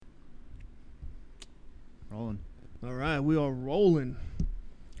Rolling. All right, we are rolling.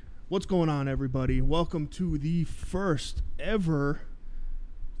 What's going on, everybody? Welcome to the first ever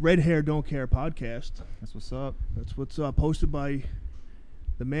Red Hair Don't Care podcast. That's what's up. That's what's up. Hosted by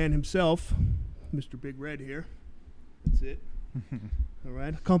the man himself, Mr. Big Red here. That's it. All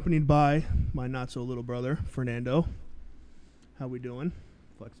right, accompanied by my not-so-little brother, Fernando. How we doing?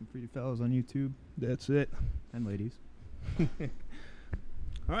 Flexing for you fellas on YouTube That's it. and ladies. All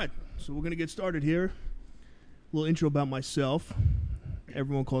right, so we're going to get started here. A little intro about myself.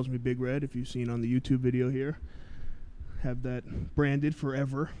 Everyone calls me Big Red, if you've seen on the YouTube video here. Have that branded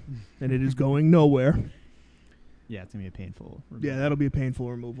forever, and it is going nowhere. Yeah, it's going to be a painful removal. Yeah, that'll be a painful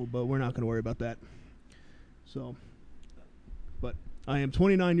removal, but we're not going to worry about that. So, but I am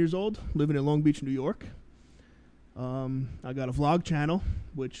 29 years old, living in Long Beach, New York. I got a vlog channel,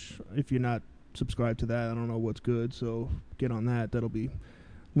 which if you're not subscribed to that, I don't know what's good, so get on that. That'll be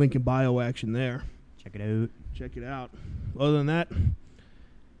link in bio action there. Check it out. Check it out. Other than that,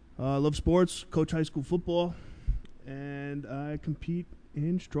 I love sports, coach high school football, and I compete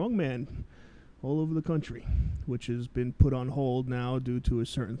in strongman all over the country, which has been put on hold now due to a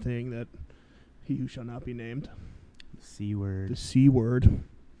certain thing that he who shall not be named. The C word. The C word.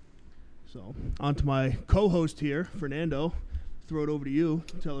 So, on to my co-host here, Fernando. Throw it over to you.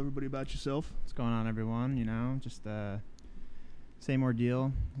 Tell everybody about yourself. What's going on, everyone? You know, just same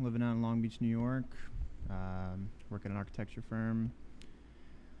ordeal. Living out in Long Beach, New York. Work at an architecture firm.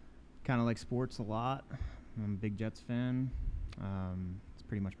 Kind of like sports a lot. I'm a big Jets fan. It's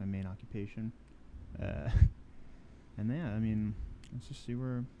pretty much my main occupation. And yeah, I mean, let's just see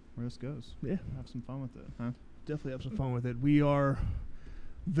where this goes. Yeah. Have some fun with it, huh? Definitely have some fun with it. We are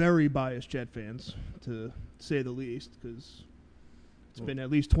very biased Jet fans, to say the least, because it's been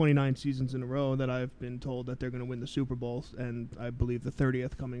at least 29 seasons in a row that I've been told that they're going to win the Super Bowl, and I believe the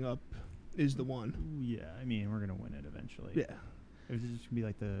 30th coming up is the one. Ooh, yeah, I mean, we're going to win it eventually. Yeah. It was just going to be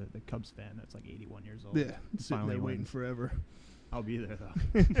like the Cubs fan that's like 81 years old. Yeah, sitting Finally there waiting wins. forever. I'll be there,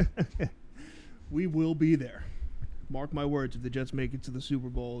 though. We will be there. Mark my words, if the Jets make it to the Super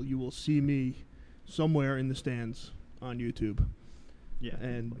Bowl, you will see me somewhere in the stands on YouTube. Yeah.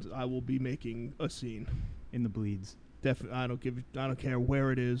 And I will be making a scene. In the bleeds. Definitely, I don't care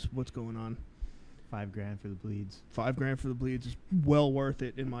where it is, what's going on. $5,000 for the bleeds. $5,000 for the bleeds is well worth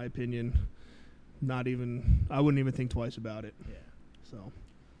it, in my opinion. I wouldn't even think twice about it. Yeah. So,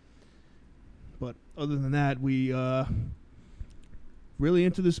 but other than that, we really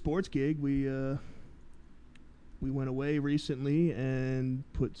into the sports gig. We went away recently and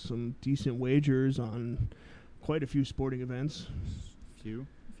put some decent wagers on quite a few sporting events. A few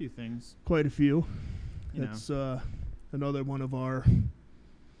things. Quite a few. You That's another one of our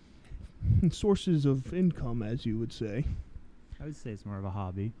sources of income, as you would say. I would say it's more of a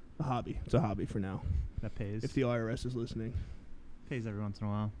hobby. A hobby. It's a hobby for now. That pays. If the IRS is listening. Pays every once in a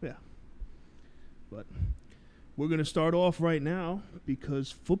while. Yeah. But we're going to start off right now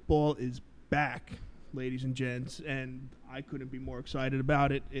because football is back, ladies and gents, and I couldn't be more excited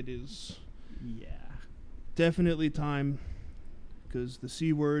about it. It is definitely time because the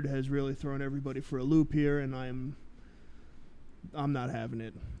C word has really thrown everybody for a loop here, and I'm not having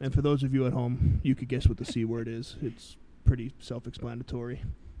it. And for those of you at home, you could guess what the C word is. It's pretty self-explanatory.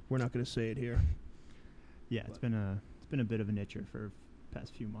 We're not going to say it here. Yeah, it's been a bit of an itcher for the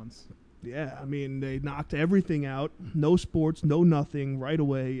past few months. Yeah, I mean, they knocked everything out. No sports, no nothing right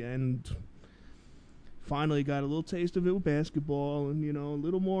away, and finally got a little taste of it with basketball and, a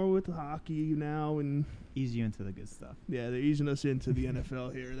little more with hockey now. And Ease you into the good stuff. yeah, they're easing us into the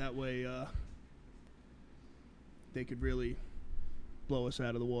NFL here. That way they could really blow us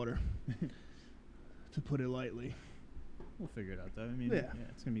out of the water, to put it lightly. We'll figure it out, though. I mean, Yeah.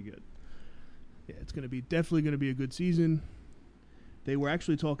 It's going to be good. Yeah, it's definitely going to be a good season. They were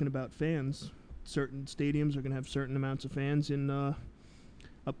actually talking about fans. Certain stadiums are going to have certain amounts of fans in, I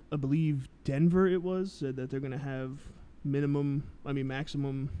believe Denver it was, said that they're going to have maximum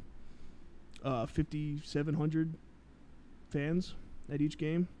 5,700 fans at each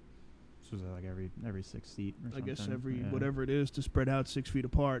game. So is that like every 6 seat or something? I guess whatever it is to spread out 6 feet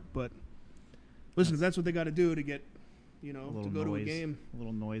apart. But listen, if that's what they got to do to get, to go to a game. A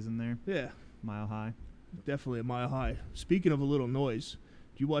little noise in there. Yeah. Mile high. Definitely a mile high. Speaking of a little noise,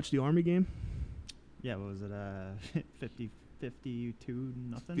 did you watch the Army game? Yeah, what was it? 52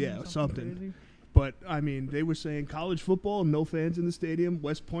 nothing? Yeah, something. Crazy? But, I mean, they were saying college football, no fans in the stadium.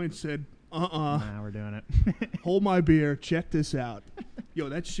 West Point said, Nah, we're doing it. hold my beer, check this out. Yo,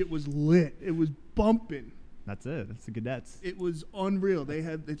 that shit was lit. It was bumping. That's it. That's the Cadets. It was unreal.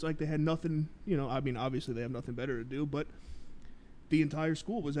 It's like they had nothing, obviously they have nothing better to do, but the entire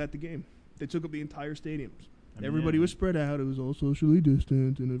school was at the game. They took up the entire stadiums. I mean, Everybody yeah, was spread out. It was all socially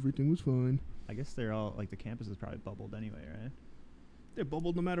distant, and everything was fine. I guess they're all like the campus is probably bubbled anyway, right? They're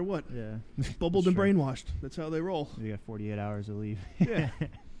bubbled no matter what. Yeah. Bubbled and Sure. brainwashed. That's how they roll. You got 48 hours to leave. Yeah.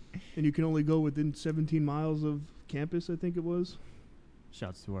 And you can only go within 17 miles of campus, I think it was.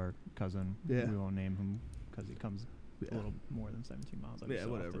 Shouts to our cousin. Yeah. We won't name him because he comes Yeah. a little more than 17 miles. every Yeah,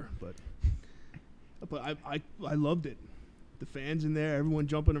 so whatever. often. But I loved it. The fans in there, everyone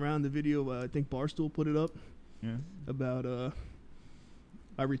jumping around. The video, I think Barstool put it up Yeah. about.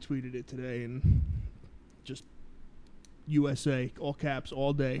 I retweeted it today and just USA, all caps,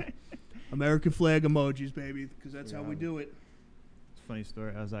 all day. American flag emojis, baby, because that's how we do it. It's a funny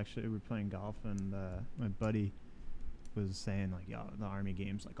story. We were playing golf, and my buddy was saying, like, yeah, the Army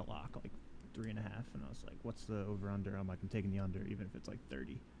game's like a lock, like 3.5. And I was like, what's the over-under? I'm like, I'm taking the under, even if it's like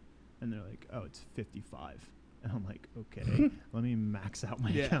 30. And they're like, oh, it's 55. And I'm like, okay, let me max out my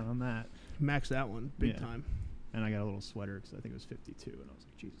Yeah. account on that. Max that one, big Yeah. time. And I got a little sweater because I think it was 52. And I was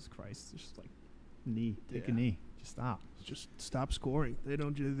like, Jesus Christ, just like, take a Yeah. knee. Just stop. Just stop scoring. They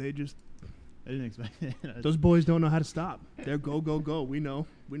don't. They just. I didn't expect it. Those boys don't know how to stop. They're go, go, go. We know.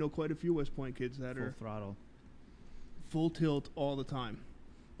 We know quite a few West Point kids that Full are throttle. full tilt all the time.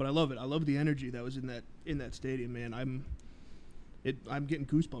 But I love it. I love the energy that was in that stadium, man. I'm getting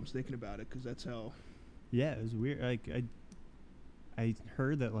goosebumps thinking about it because that's how. Yeah, it was weird. Like I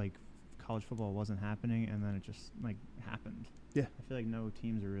heard that like college football wasn't happening, and then it just like happened. Yeah. I feel like no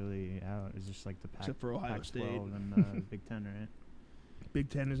teams are really out. It's just like the Except for Ohio State. Pac-12 and Big Ten, right? Big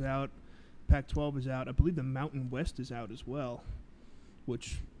Ten is out. Pac-12 is out. I believe the Mountain West is out as well.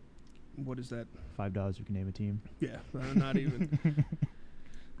 Which, what is that? $5 you can name a team. Yeah, not even.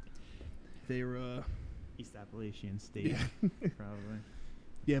 They're East Appalachian State, Yeah. probably.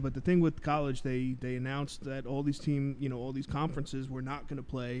 Yeah, but the thing with college, they announced that all these all these conferences were not going to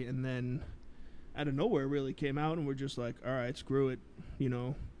play, and then out of nowhere, really came out and we're just like, all right, screw it,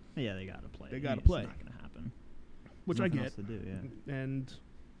 Yeah, they gotta play. They gotta It's play. not gonna happen. which There's I nothing get. else to do, yeah. And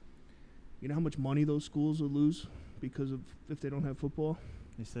you know how much money those schools will lose because of if they don't have football?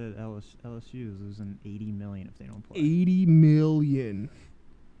 They said LSU is losing $80 million if they don't play. $80 million.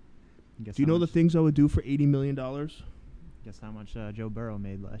 Guess Do you how know the much- things I would do for $80 million? Guess how much Joe Burrow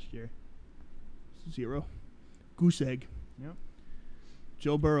made last year? 0. Goose egg. Yep.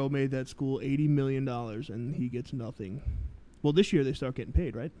 Joe Burrow made that school $80 million, and he gets nothing. Well, this year they start getting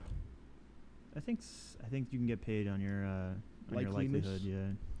paid, right? I think you can get paid on your Likeliness? likelihood. Yeah.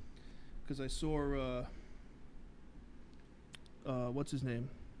 Because I saw, what's his name?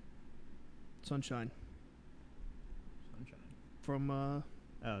 Sunshine. Sunshine. From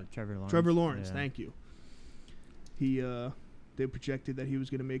Oh, Trevor Lawrence. Trevor Lawrence, Yeah. thank you. They projected that he was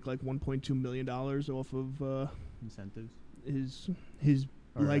going to make like $1.2 million off of Incentives. his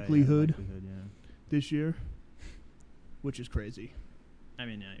Or, likelihood yeah. this year, which is crazy. I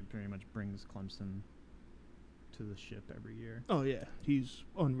mean, yeah, he pretty much brings Clemson to the ship every year. Oh yeah, he's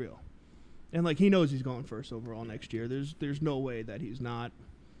unreal, and like he knows he's going first overall next year. There's no way that he's not.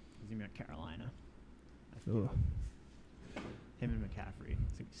 He's gonna be at Carolina. Ugh. Him and McCaffrey.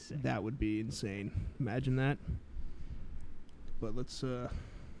 It's gonna be sick. That would be insane. Imagine that. But let's. Or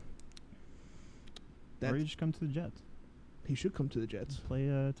you just come to the Jets. He should come to the Jets. Play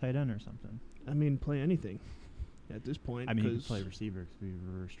a tight end or something. I mean, play anything at this point. I mean, you could 'cause play receiver because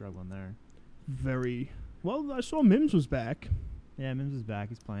we were struggling there. very well. I saw Mims was back. Yeah, Mims is back.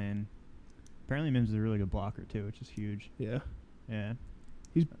 He's playing. Apparently, Mims is a really good blocker too, which is huge. Yeah, Yeah.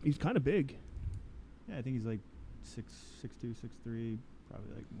 he's kind of big. Yeah, I think he's like 6'2", 6'3",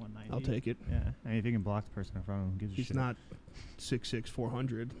 probably like 190. I'll take it. Yeah, I mean, if he can block the person in front of him, who gives a He's shit? not 6'6",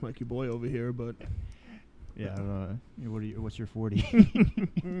 400 like your boy over here, but Yeah. What's your 40?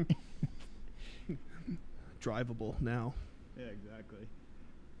 drivable now. Yeah, exactly.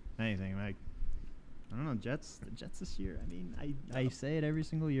 Anything like, I don't know, the Jets this year. I mean, I say it every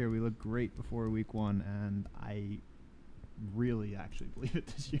single year. We look great before week 1, and I really actually believe it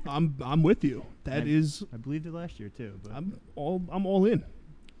this year. I'm with you. That is, I believed it last year too, but I'm all in.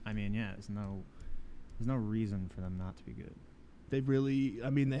 I mean, yeah, there's no reason for them not to be good. They really, I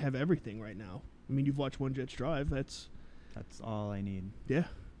mean, they have everything right now. I mean, you've watched One Jets drive. That's all I need. yeah.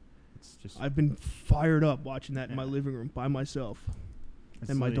 It's just I've been fired up watching that in my Yeah. living room by myself.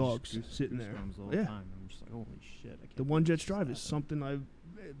 it's and my literally just dogs sitting there. goosebumps the whole Yeah. time. I'm just like, holy shit! I can't The believe One this Jets just drive is happened. something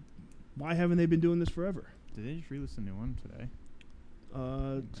why haven't they been doing this forever? Did they just release a new one today?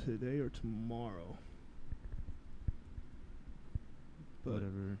 Today or tomorrow. But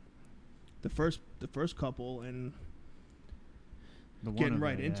Whatever. the first couple and The one getting of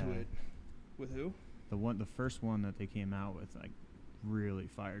right the- into yeah. it. With who? The first one that they came out with, like really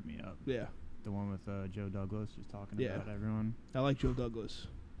fired me up. Yeah. The one with Joe Douglas just talking Yeah. about everyone. I like Joe Douglas.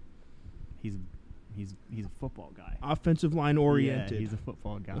 He's a football guy. Offensive line oriented. Yeah, he's a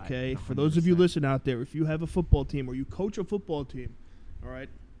football guy. Okay, for those of you 100%. listening out there, if you have a football team or you coach a football team, all right,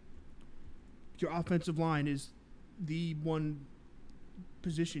 your offensive line is the one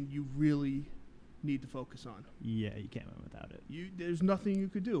position you really need to focus on. Yeah, you can't win without it. There's nothing you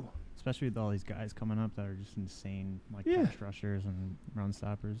could do. Especially with all these guys coming up that are just insane, like Yeah. pass rushers and run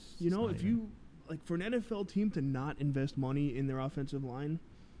stoppers. You know, if you like for an NFL team to not invest money in their offensive line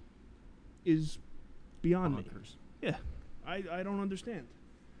is beyond me. bonkers. Yeah, I don't understand.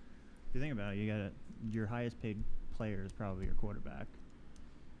 If you think about it, you got your highest paid player is probably your quarterback.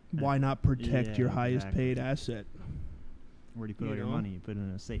 Why not protect Yeah, your highest exactly. paid asset? Where do you put You all your know? money? You put it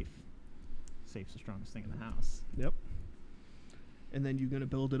in a safe. Safe's the strongest thing in the house. Yep. And then you're gonna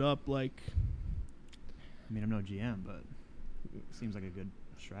build it up like I mean, I'm no GM, but it seems like a good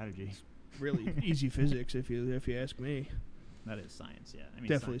strategy. really easy physics if you ask me. That is science, yeah. I mean,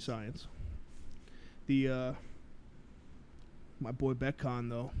 Definitely science. The my boy Beckhon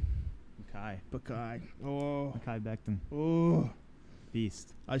though. Makai Oh, Becton, oh.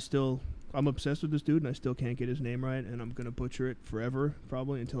 beast. I'm obsessed with this dude, and I still can't get his name right, and I'm gonna butcher it forever,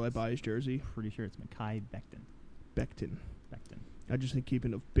 probably until I buy his jersey. Pretty sure it's Makai Becton. Becton. Becton. I just think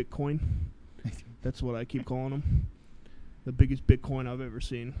keeping of Bitcoin. That's what I keep calling him. The biggest Bitcoin I've ever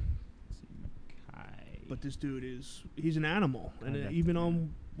seen. Makai. But this dude he's an animal, and Becton, even yeah.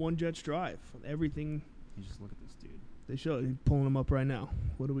 on One Jets Drive, everything You just look at this dude. they show. He's pulling him up right now.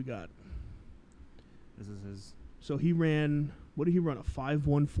 What do we got? This is his. So he ran. What did he run? A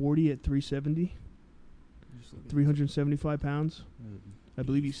 5.140 at 370, Just look at 375 pounds. this. I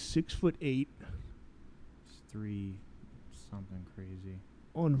believe he's 6'8". It's 3 something crazy.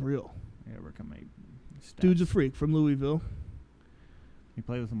 Unreal. I gotta work on my stats. Dude's a freak from Louisville. He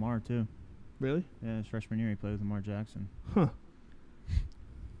played with Lamar too. Really? Yeah, his freshman year he played with Lamar Jackson. Huh.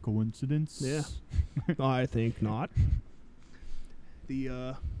 Coincidence? Yeah. I think not.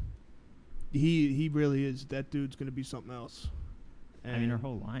 The he really is. That dude's gonna be something else. I mean, our And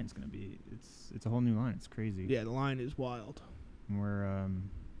whole line's gonna be. It's a whole new line. It's crazy. yeah, the line is wild. And we're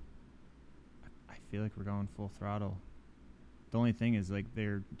I feel like we're going full throttle. The only thing is like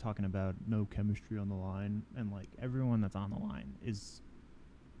they're talking about no chemistry on the line, and like everyone that's on the line is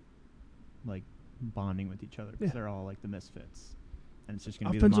like bonding with each other because Yeah. they're all like the misfits, and it's just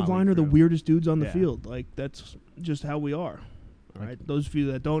gonna Offensive be the line are the crew. weirdest dudes on the Yeah. field. Like that's just how we are. All Like- right. Those of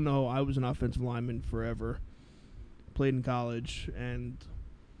you that don't know, I was an offensive lineman forever. Played in college, and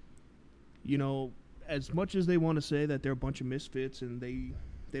you know, as much as they want to say that they're a bunch of misfits and they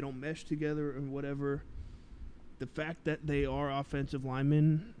don't mesh together and whatever, the fact that they are offensive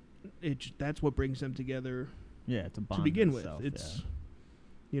linemen, that's what brings them together Yeah, it's a bond to begin in with. itself, It's yeah.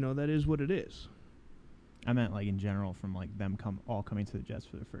 you know, that is what it is. I meant like in general from like them all coming to the Jets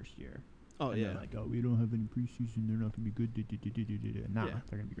for their first year. Oh And they're yeah, like, oh, we don't have any preseason. They're not gonna be good. Nah, Yeah.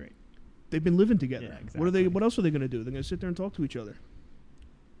 they're gonna be great. they've been living together. Yeah, What are they? exactly. What else are they going to do? They're going to sit there and talk to each other.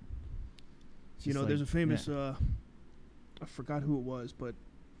 It's You just know, like- there's a famous. yeah. I forgot who it was, but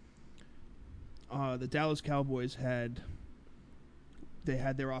the Dallas Cowboys had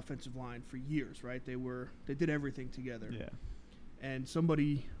their offensive line for years, right? They did everything together. Yeah. And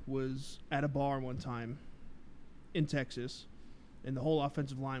somebody was at a bar one time in Texas, and the whole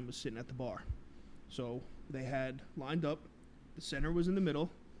offensive line was sitting at the bar. So they had lined up. The center was in the middle.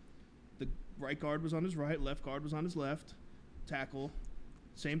 The right guard was on his right. Left guard was on his left. Tackle,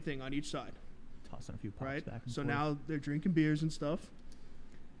 same thing on each side. Tossing a few pops Right? back and So forth. now they're drinking beers and stuff.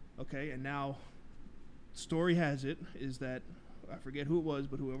 Okay, and now story has it is that I forget who it was,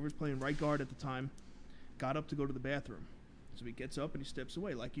 but whoever was playing right guard at the time got up to go to the bathroom. So he gets up and he steps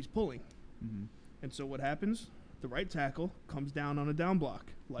away like he's pulling. Mhm. And so what happens? The right tackle comes down on a down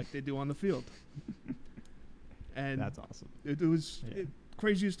block like they do on the field. And That's awesome. it was Yeah.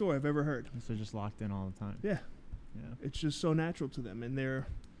 craziest story I've ever heard. So they're just locked in all the time. Yeah. Yeah. It's just so natural to them, and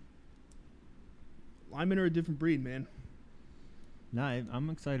linemen are a different breed, man. No, I'm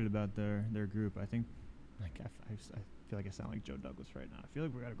excited about their group. I think, like, I feel like I sound like Joe Douglas right now. I feel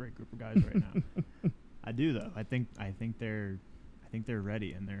like we got a great group of guys right now. I do though. I think they're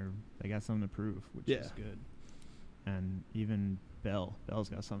ready and they got something to prove, which Yeah. is good. And even Bell's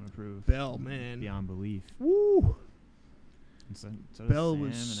got something to prove. Bell, man. beyond belief. Woo! And so does Bell Sam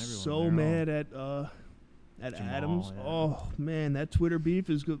was and everyone. so They're mad all- at Jamal, Adams. yeah. Oh man, that Twitter beef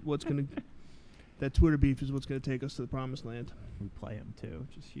is what's gonna take us to the promised land. We play him too,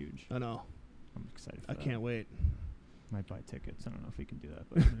 which is huge. I know. I'm excited for I that. can't wait. Might buy tickets. I don't know if we can do that,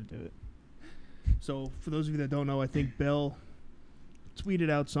 but I'm gonna do it. So for those of you that don't know, I think Bell tweeted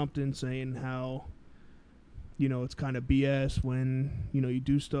out something saying how, it's kind of BS when, you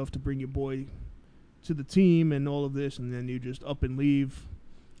do stuff to bring your boy to the team and all of this, and then you just up and leave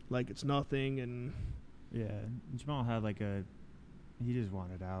like it's nothing. And Yeah, Jamal had he just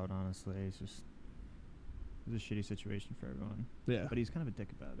wanted out, honestly. It was a shitty situation for everyone. yeah. But he's kind of a dick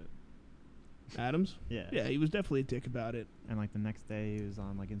about it. Adams? Yeah. Yeah, he was definitely a dick about it. And the next day he was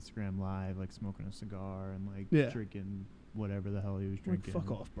on Instagram Live, smoking a cigar and Yeah. drinking whatever the hell he was Like, drinking. fuck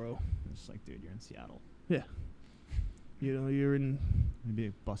off, bro. It's dude, you're in Seattle. You're in, You'd be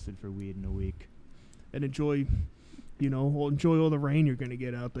busted for weed in a week. and enjoy all the rain you're going to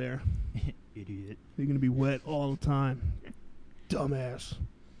get out there. Idiot. You're going to be wet all the time. Dumbass.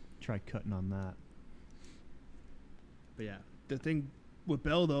 Try cutting on that. But yeah. The thing with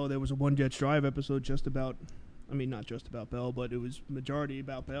Bell, though, there was a One Jets Drive episode not just about Bell, but it was majority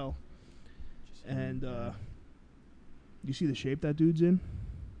about Bell. And you see the shape that dude's in?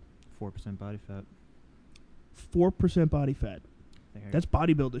 4% body fat. 4% body fat. That's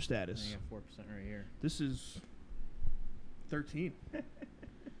bodybuilder I status. got 4% right here. This is 13.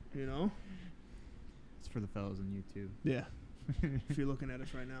 It's for the fellas on YouTube. Yeah. If you're looking at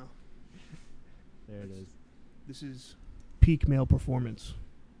us right now. There it is. This is peak male performance.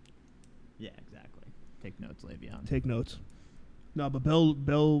 Yeah, exactly. Take notes, Le'Veon. Take notes. No, but Bell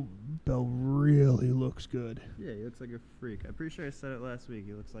really looks good. Yeah, he looks like a freak. I'm pretty sure I said it last week.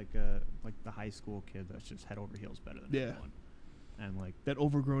 He looks like the high school kid that's just head over heels better than everyone. And that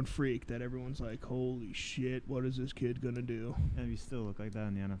overgrown freak that everyone's like, holy shit, what is this kid gonna do? and if you still look like that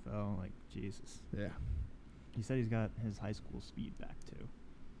in the NFL, Jesus. Yeah. He said he's got his high school speed back too.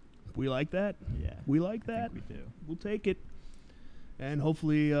 We like that. Yeah. We like I that. think we do. We'll take it. And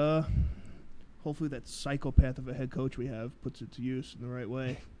hopefully that psychopath of a head coach we have puts it to use in the right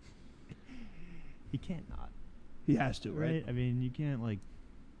way. He can't not. He has to, right? I mean, you can't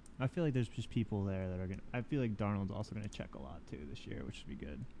I feel like there's just people there that are gonna. I feel like Darnold's also gonna check a lot too this year, which would be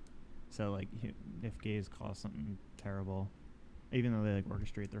good. So if Gaze calls something terrible, even though they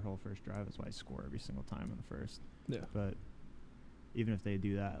orchestrate their whole first drive, that's why I score every single time in the first. Yeah. But even if they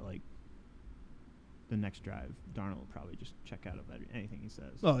do that, the next drive, Darnold will probably just check out of anything he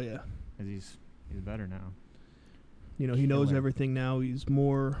says. Oh yeah. Because he's better now. He knows Killer. everything now. He's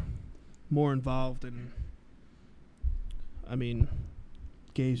more involved, and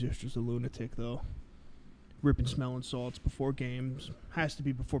Gazer's just a lunatic though. Ripping smelling salts before games. Has to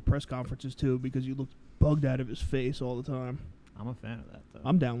be before press conferences too, because he looks bugged out of his face all the time. I'm a fan of that though.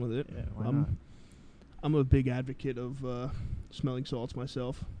 I'm down with it. Yeah, why not? I'm a big advocate of smelling salts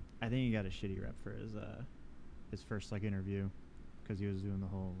myself. I think he got a shitty rep for his first interview because he was doing the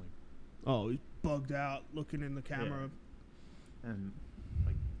whole Oh, he's bugged out, looking in the camera, and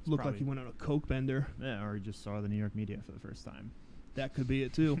looked like he went on a coke bender. Yeah, or he just saw the New York media for the first time. That could be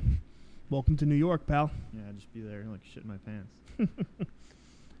it too. Welcome to New York, pal. Yeah, I'd just be there shitting my pants.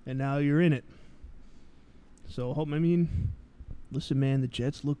 And now you're in it. So listen, man, the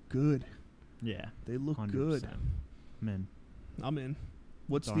Jets look good. Yeah, They look 100%. good. I'm in. I'm in.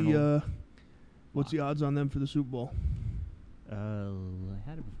 What's Darnold. the odds on them for the Super Bowl? I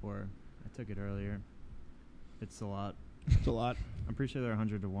had it before. I took it earlier. It's a lot. It's a lot. I'm pretty sure they're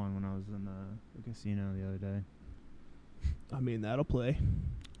 100 to 1 when I was in the casino the other day. That'll play.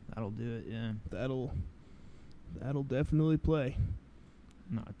 That'll do it. Yeah. That'll definitely play.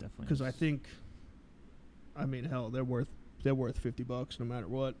 No, it definitely. Because is. I think, hell, they're worth $50 no matter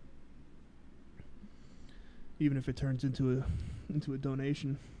what. Even if it turns into a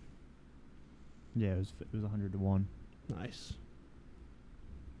donation. Yeah, it was 100 to 1. Nice.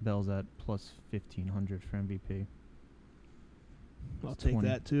 Bell's at plus 1,500 for MVP. I'll It's take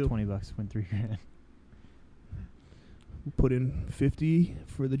that too. $20 win $3,000. We'll put in 50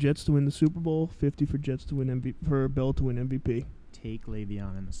 for the Jets to win the Super Bowl, 50 for Jets to win for Bell to win MVP. Take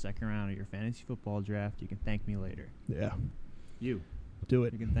Le'Veon in the second round of your fantasy football draft. You can thank me later. Yeah. You Do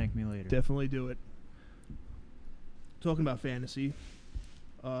it. can thank me later. Definitely do it. Talking about fantasy,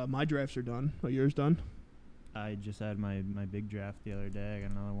 my drafts are done. Are yours done? I just had my big draft the other day. I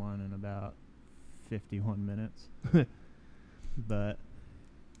got another one in about 51 minutes. But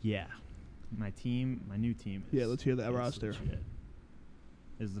yeah, my new team. Yeah, let's hear that is roster. legit.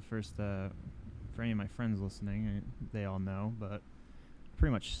 Is the first for any of my friends listening, they all know, but I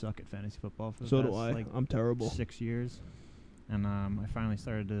pretty much suck at fantasy football for the So past, do I. I'm terrible. 6 years, and I finally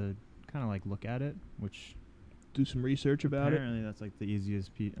started to kind of look at it, which Do some research about it. apparently that's the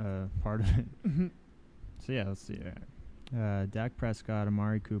easiest part of it. So yeah, let's see. Dak Prescott,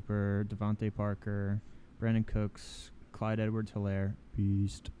 Amari Cooper, Devontae Parker, Brandon Cooks, Clyde Edwards-Helaire,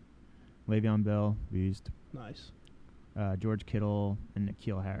 beast. Le'Veon Bell, beast. Nice. George Kittle and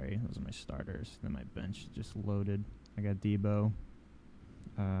N'Keal Harry. Those are my starters. Then my bench is just loaded. I got Debo,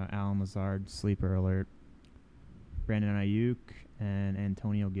 Alan Lazard, sleeper alert, Brandon Ayuk, and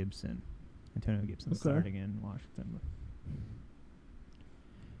Antonio Gibson. Antonio Gibson starting in Washington.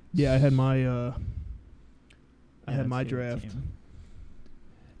 Yeah, I had my That's your draft, team.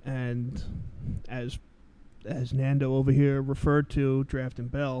 and as Nando over here referred to drafting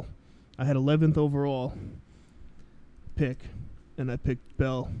Bell, I had 11th overall pick, and I picked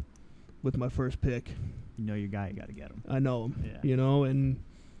Bell with my first pick. You know your guy, you got to get him. I know him, Yeah. And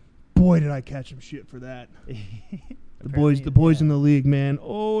boy, did I catch some shit for that. The Apparently, boys yeah. in the league, man.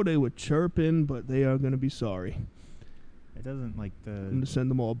 Oh, they were chirping, but they are going to be sorry. It doesn't like I'm going to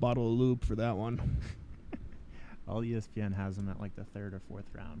send them all a bottle of lube for that one. all ESPN has him at like the 3rd or 4th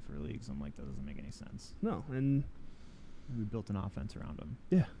round for leagues. I'm like, that doesn't make any sense. No, and We built an offense around him.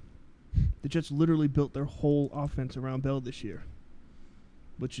 yeah. The Jets literally built their whole offense around Bell this year,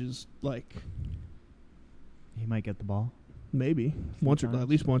 which is like He might get the ball maybe few at times.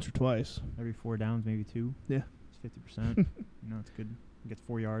 least once or twice. every 4 downs, maybe 2. Yeah. It's 50%. You know, it's good. He gets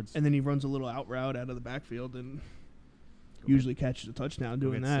 4 yards. And then he runs a little out route out of the backfield and Go usually catches a touchdown get- go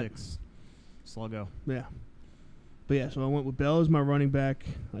doing get that. 6. Sluggo. Yeah. But yeah, so I went with Bell as my running back.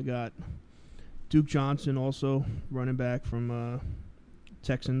 I got Duke Johnson also running back from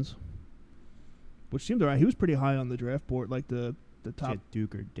Texans, which seemed alright. He was pretty high on the draft board, like the top Get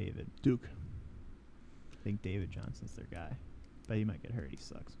Duke or David. Duke. I think David Johnson's their guy. But he might get hurt. He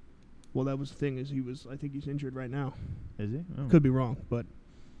sucks. Well, that was the thing I think he's injured right now. Is he? Oh. Could be wrong, but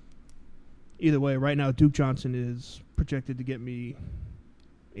either way, right now Duke Johnson is projected to get me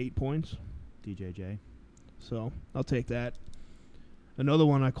 8 points. DJJ. So I'll take that. Another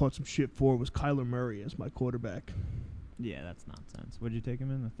one I caught some shit for was Kyler Murray as my quarterback. Yeah, that's nonsense. What did you take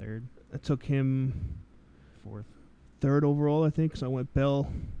him in? The 3rd? I took him 4th? 3rd overall, I think, because I went Bell,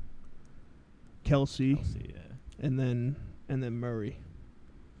 Kelsey, Kelsey, yeah. and then Murray.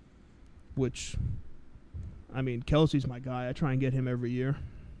 Which, I mean, Kelsey's my guy. I try and get him every year.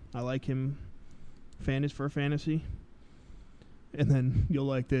 I like him for fantasy. And then you'll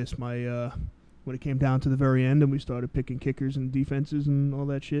like this. My when it came down to the very end and we started picking kickers and defenses and all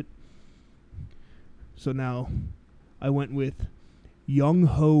that shit. So now I went with Young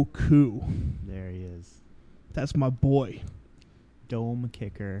Ho Koo. There he is. That's my boy. Dome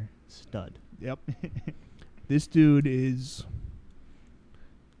kicker stud. Yep. This dude is,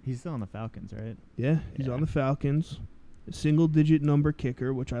 He's still on the Falcons, right? he's Yeah. on the Falcons. A single-digit number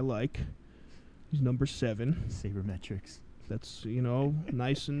kicker, which I like. He's number 7. Sabermetrics. That's,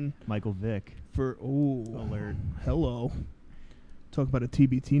 nice and Michael Vick. Alert. Hello. Talk about a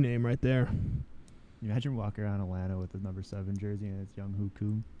TBT name right there. You imagine walking around Atlanta with the number 7 jersey and it's Young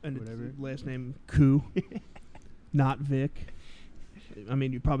Huku. And Whatever. it's last name Koo, not Vic. I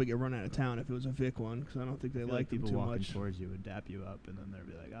mean, you'd probably get run out of town if it was a Vic one, because I don't think they I feel liked him people too walking much. towards you would dap you up, and then they'd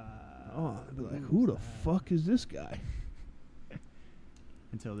be like, Oh, I'd be like, who's who the that?" fuck is this guy?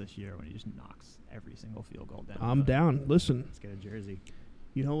 Until this year when he just knocks every single field goal down. I'm down. Listen, Let's get a jersey.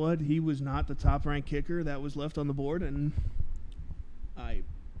 you know what? He was not the top-ranked kicker that was left on the board, and I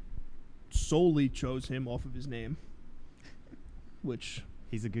solely chose him off of his name, which...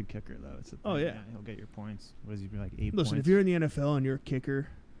 He's a good kicker, though. It's a Oh, thing. yeah. He'll get your points. What is he, like 8 Listen, points? if you're in the NFL and you're a kicker,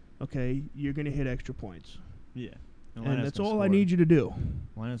 okay, you're going to hit extra points. Yeah. And that's all I need you to do.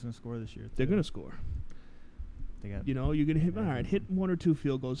 Atlanta's going to score this year, too. They're going to score. They got You're going to hit, all right, hit 1 or 2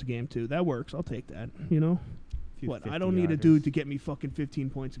 field goals a game, too. That works. I'll take that, a few What, I 50 don't need a yarders. dude to get me fucking 15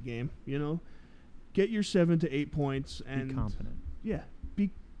 points a game, Get your 7 to 8 points and... Be confident. Yeah, be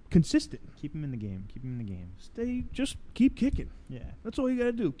consistent. Keep him in the game. Keep him in the game. Just keep kicking. Yeah. That's all you got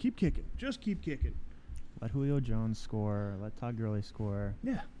to do. Keep kicking. Just keep kicking. Let Julio Jones score. Let Todd Gurley score.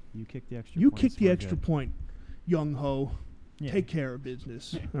 Yeah. You kick the extra You points, kick the we're extra good. point, young ho. Yeah. Take care of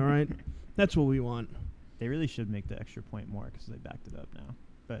business, all right? That's what we want. They really should make the extra point more because they backed it up now.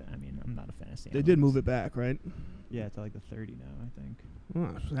 But, I mean, I'm not a fantasy They did move analyst. it back, right? Yeah, to like the 30 now, I think.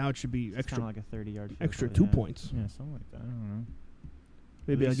 Oh, so now it should be It's extra. kind of like a 30-yard extra 2 points. Yeah, something like that. I don't know.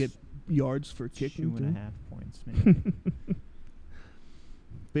 Maybe I'll least get yards for kicking. 2.5 too. points, maybe.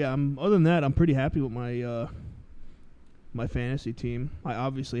 But yeah, other than that, I'm pretty happy with my my fantasy team. I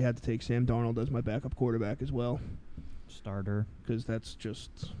obviously had to take Sam Darnold as my backup quarterback as well, Starter. because that's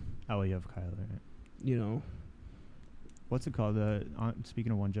just, Oh, you have Kyler. Right? you know, What's it called?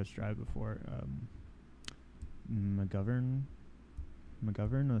 Speaking of one Jets drive before, McGovern,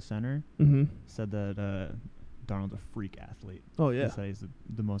 the center, said that Darnold's a freak athlete. Oh He yeah, said he's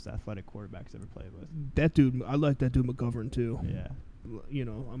the most athletic quarterback he's ever played with. that dude. I like that dude McGovern too. Yeah. You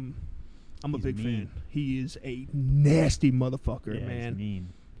know, I'm a He's big mean. fan. He is a nasty motherfucker, Yeah, man. he's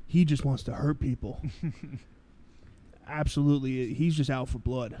mean. He just wants to hurt people. Absolutely. He's just out for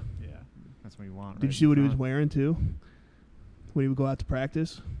blood. Yeah, that's what you want. Did you see what he was wearing, too? When he would go out to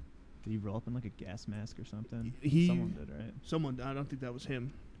practice? Did he roll up in like a gas mask or something? He- Someone did, right? Someone, I don't think that was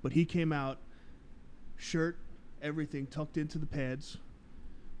him. But he came out, shirt, everything tucked into the pads,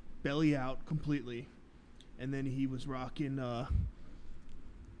 belly out completely. And then he was rocking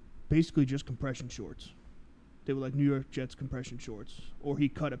basically just compression shorts. They were like New York Jets compression shorts. Or he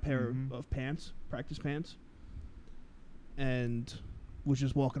cut a pair Mhm. of pants, practice pants, and was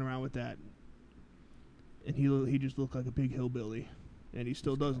just walking around with that. And he just looked like a big hillbilly. And he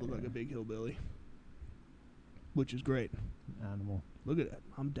still does look like a big hillbilly. Which is great. Animal. Look at that.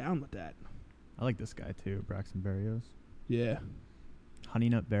 I'm down with that. I like this guy too, Braxton Berrios. Yeah. Honey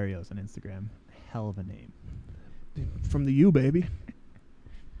Nut Berrios on Instagram. Hell of a name. From the U, baby.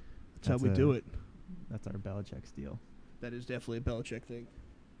 That's how That's we do it. That's our Belichick steal. That is definitely a Belichick thing.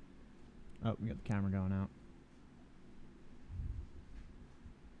 Oh, we got the camera going out.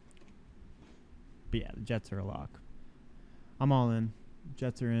 But yeah, the Jets are a lock. I'm all in.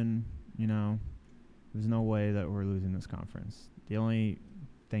 Jets are in. You know, there's no way that we're losing this conference. The only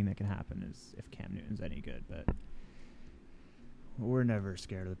thing that can happen is if Cam Newton's any good. But we're never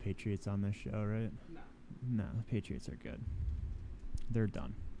scared of the Patriots on this show, right? No, the Patriots are good. They're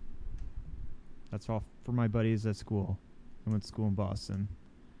done. That's all for my buddies at school. I went to school in Boston.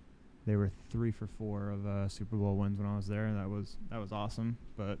 They were 3 for 4 of Super Bowl wins when I was there. That was awesome.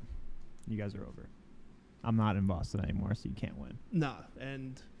 But you guys are over. I'm not in Boston anymore, so you can't win. Nah,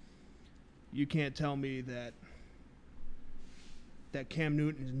 and you can't tell me that Cam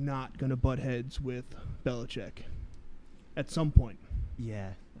Newton is not going to butt heads with Belichick at some point.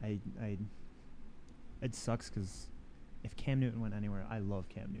 Yeah, it sucks because if Cam Newton went anywhere, I love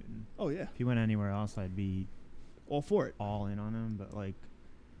Cam Newton. Oh, yeah. If he went anywhere else, I'd be All for it. all in on him. But, like,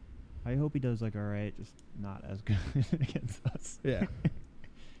 I hope he does, like, all right, just not as good against us. Yeah.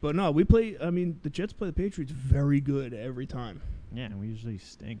 But no, the Jets play the Patriots very good every time. Yeah, and we usually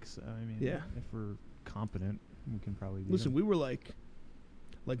stink. So, I mean, Yeah. if we're competent, we can probably beat Listen, them. we were like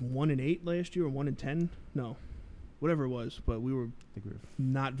 1-8 last year or 1-10. No, whatever it was, but we were I think we were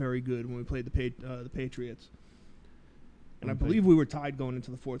not very good when we played the Patriots. And I We played- believe we were tied going into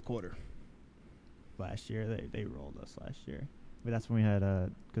the fourth quarter. last year. They rolled us last year. But that's when we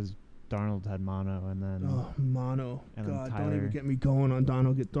had because Darnold had mono, and then Mono. And then God, don't Tyler- even get me going on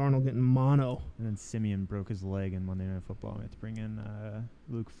Darnold getting mono. Simeon broke his leg in Monday Night Football. We had to bring in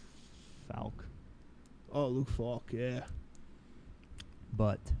Luke Falk, Oh, Luke Falk, yeah.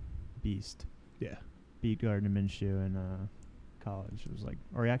 but beast. Yeah. Beat Gardner Minshew in college. It was like,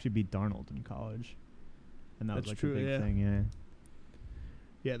 or he actually beat Darnold in college, and that That's was like true, a big yeah. thing. Yeah,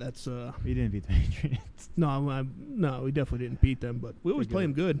 Yeah, that's he didn't beat the Patriots. no, we definitely didn't beat them, but we always Pretty play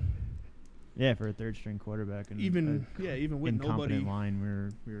them good. Yeah, for a third string quarterback, and Even with nobody, incompetent line,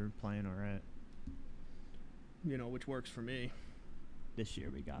 we were playing all right. Which works for me. This year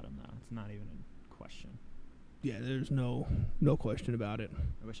we got him though. It's not even a question. Yeah, there's no question about it.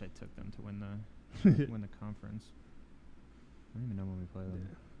 I wish I took them to win the win the conference. I don't even know when we play them.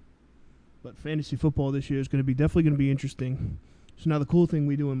 Yeah. But fantasy football this year is definitely going to be interesting. So now the cool thing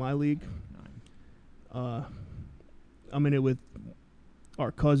we do in my league, 9. I'm in it with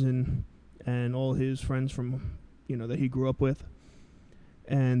our cousin and all his friends from, that he grew up with.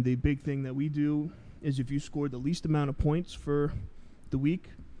 And the big thing that we do is if you scored the least amount of points for the week,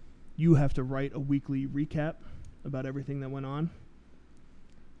 you have to write a weekly recap about everything that went on.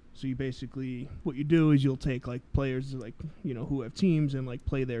 So you basically, what you do is you'll take like players like, who have teams and like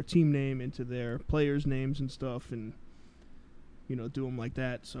play their team name into their players' names and stuff and, do them like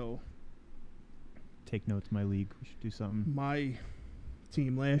that. So Take notes, my league. We should do something. my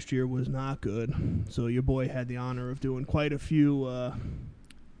team last year was not good. So your boy had the honor of doing quite a few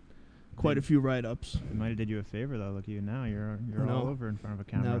write-ups. It might have did you a favor though. Look at you now. You're No. all over in front of a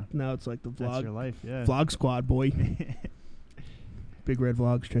camera. Now it's like the That's your life. Yeah. vlog squad, boy. Big Red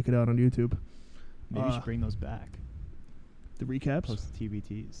Vlogs. Check it out on YouTube. Maybe you should bring those back. The recaps, Post the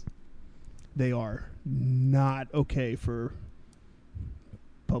TBTs. they are not okay for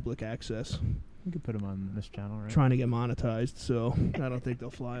public access. We could put them on this channel, right? Trying to get monetized, so I don't think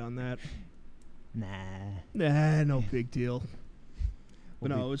they'll fly on that. Nah. Nah, no big deal. But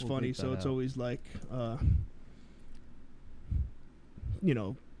We'll no, bleep- it was we'll funny. bleep So that it's out. always like,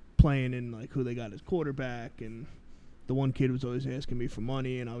 playing in like who they got as quarterback, and the one kid was always asking me for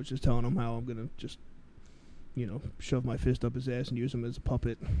money, and I was just telling him how I'm gonna just, shove my fist up his ass and use him as a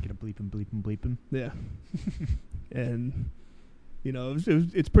puppet. Get a bleeping, bleeping, bleeping. Yeah, and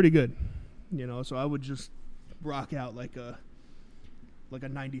it's pretty good. You know, so I would just rock out like a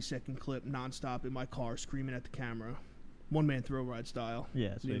 90-second clip nonstop in my car, screaming at the camera, one-man throw ride style. Yeah,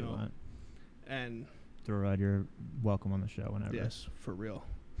 that's what you want. And Throw ride, you're welcome on the show whenever. yes, for real.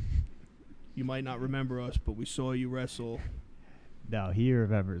 You might not remember us, but we saw you wrestle. No, he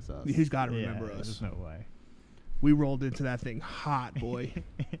remembers us. He's got to remember us. There's no way. We rolled into that thing hot, boy.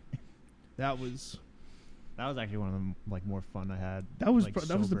 That was actually one of the more fun I had. that was like,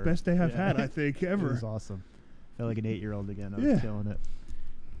 that was the sober. best day I've had, I think, It ever. was awesome. Felt like an 8-year-old again. I Yeah. was killing it.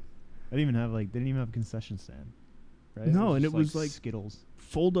 I didn't even have they didn't even have a concession stand. Right? No, and just it was like Skittles.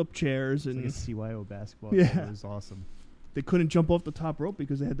 Fold up chairs, It's and like a CYO basketball. Yeah. It was awesome. they couldn't jump off the top rope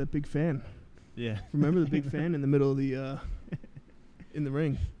because they had that big fan. Yeah. Remember the big fan in the middle of the in the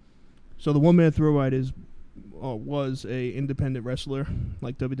ring? So the one-man throw ride was a independent wrestler,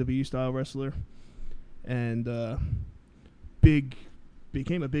 like WWE style wrestler, and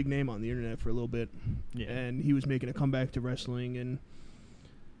became a big name on the internet for a little bit. Yeah. And he was making a comeback to wrestling, and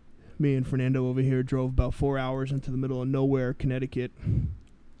me and Fernando over here drove about 4 hours into the middle of nowhere, Connecticut.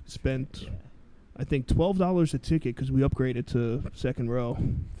 Spent, Yeah. I think, $12 a ticket because we upgraded to second row,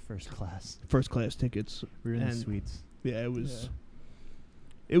 First class. first class tickets. We were in the And suites. Yeah, it was. Yeah.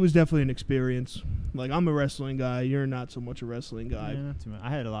 It was definitely an experience. Like, I'm a wrestling guy. You're not so much a wrestling guy. Yeah, not too much. I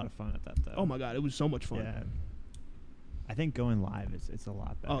had a lot of fun at that though. Oh my god, it was so much fun. Yeah. I think going live it's a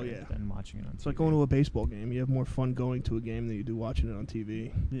lot better yeah. than watching it on It's TV. like going to a baseball game. You have more fun going to a game than you do watching it on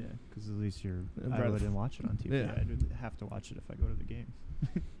TV. Yeah, because at least I'd I rather wouldn't watch it on TV. Yeah. I'd really have to watch it if I go to the game.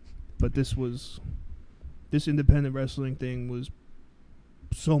 But this independent wrestling thing was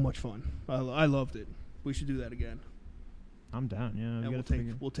so much fun. I loved it. We should do that again. I'm down. Yeah, And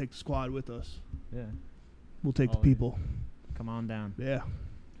we'll take the squad with us. Yeah, We'll take the All in. people. come on down. Yeah.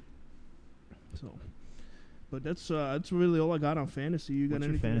 So, but that's really all I got on fantasy. You got What's your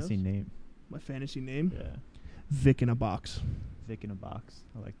anything fantasy else? name? My fantasy name? Yeah, Vic in a box. Vic in a box.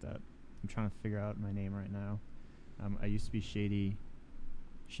 I like that. I'm trying to figure out my name right now. I used to be Shady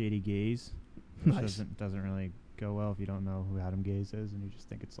Gaze, which Nice. doesn't really go well if you don't know who Adam Gaze is, and you just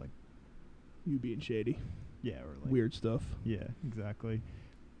think it's like You being shady. or like Weird stuff. Yeah, exactly.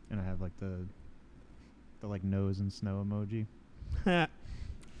 And I have like the like nose and snow emoji.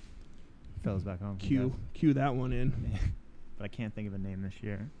 Fellas back home. Cue that one in. But I can't think of a name this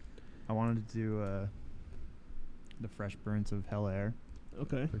year. I wanted to do the Fresh Prince of Hell Air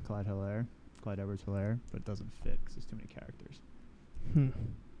Okay. for Clyde Edwards Hilaire, but it doesn't fit because there's too many characters.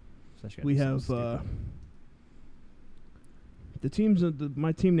 Especially We have the teams.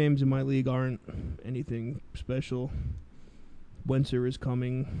 My team names in my league aren't anything special. Wenser is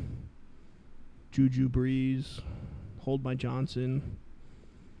coming. Juju Breeze. Hold My Johnson.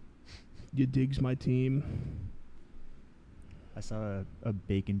 You digs my team. I saw a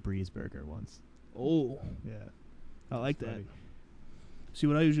bacon breeze burger once. Oh, Yeah, I like It's that. funny. See,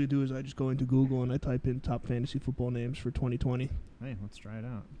 what I usually do is I just go into Google and I type in top fantasy football names for 2020. Hey, let's try it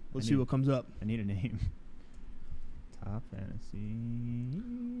out. Let's see what comes up. I need a name. Top fantasy.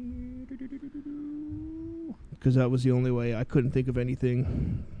 Because that was the only way. I couldn't think of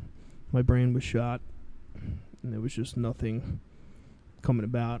anything. My brain was shot. And there was just nothing coming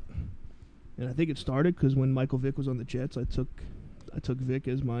about. And I think it started because when Michael Vick was on the Jets, I took Vick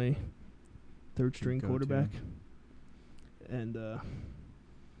as my third string Go-to. quarterback. And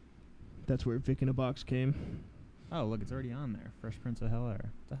that's where Vick in a box came. Oh, look, it's already on there. Fresh Prince of Hell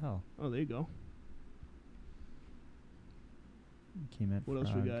Air. What the hell? Oh, there you go. Came at What else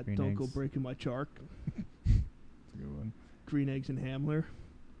we got? Green Don't go eggs. breaking my chark. That's a good one. Green eggs and Hamler.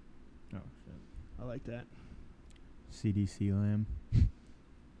 Oh, shit. I like that. CDC Lamb.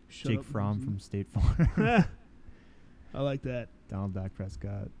 Shut Jake up, Fromm Lindsay. from State Farm. I like that. Donald Dak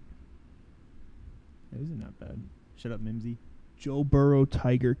Prescott. Isn't that bad? Shut up, Mimsy. Joe Burrow,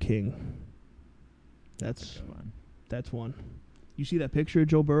 Tiger King. That's a good one. That's one. You see that picture of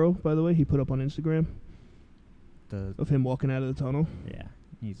Joe Burrow, by the way, he put up on Instagram of him walking out of the tunnel? Yeah,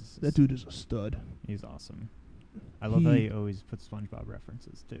 That dude is a stud. He's awesome. I love how he always puts SpongeBob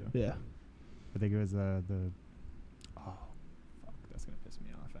references too. Yeah. I think it was oh fuck, that's gonna piss me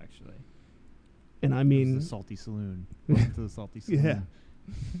off actually. And I It was mean, the Salty Saloon. Welcome to the Salty Saloon.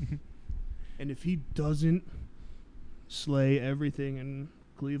 Yeah. And if he doesn't slay everything in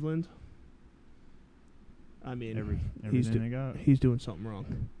Cleveland, I mean, everything they got. he's doing something wrong.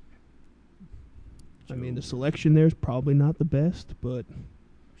 I mean, the Joe. selection there is probably not the best, but I'm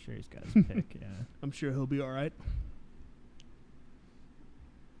sure he's got his pick. Yeah, I'm sure he'll be all right.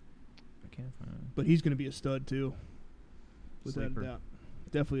 I can't find it. But he's going to be a stud too, without Sleeper. a doubt.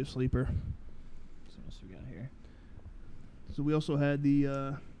 Definitely a sleeper. So what else we got here? So we also had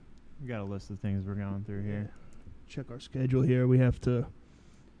the We got a list of things we're going through here. Check our schedule here. We had to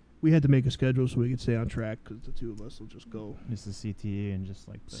make a schedule so we could stay on track because the two of us will just go. Just the CTE and just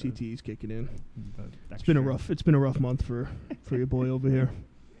like the CTE's kicking in. the It's been a extra- rough month for your boy over here.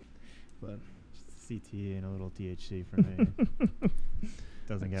 But just CTE and a little THC for me.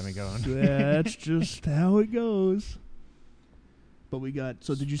 Doesn't get me going. That's just how it goes. But we got.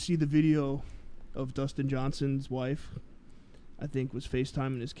 So did you see the video of Dustin Johnson's wife? I think was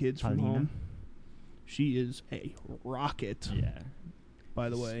FaceTiming his kids from Paulina? home. She is a rocket, Yeah. by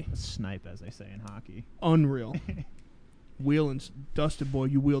the way. A snipe, as they say in hockey. Unreal. Dustin, boy,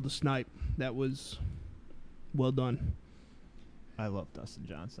 you wheeled a snipe. That was well done. I love Dustin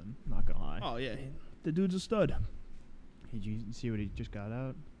Johnson. Not gonna lie. Oh yeah, the dude's a stud. Did you see what he just got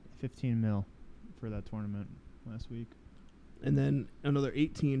out? 15 mil for that tournament last week. And then another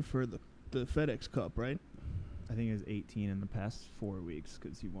 18 for the FedEx Cup, right? I think it was 18 in the past 4 weeks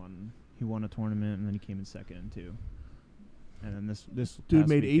because he won a tournament and then he came in second in 2. And then this Dude past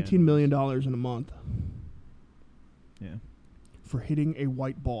made weekend $18 million in a month Yeah. for hitting a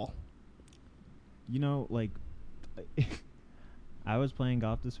white ball. You know, like, I was playing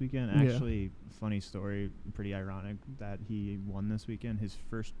golf this weekend. Yeah. Actually, funny story, pretty ironic that he won this weekend. His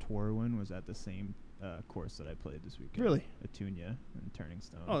first tour win was at the same course that I played this weekend. Really? Atunya and Turning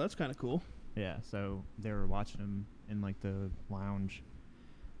Stone. Oh, that's kind of cool. Yeah, so they were watching him in, like, the lounge,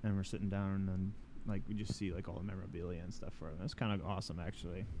 and we're sitting down, and, like, we just see, like, all the memorabilia and stuff for him. It's kind of awesome,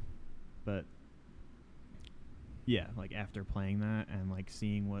 actually. But, yeah, like, after playing that and, like,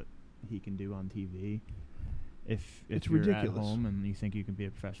 seeing what he can do on TV, if It's you're ridiculous. at home and you think you can be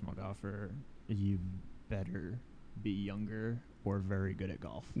a professional golfer, you better be younger or very good at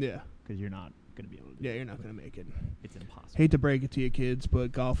golf, Yeah. because you're not going to be able to do Yeah, it. you're not going to make it. It's impossible. Hate to break it to you kids,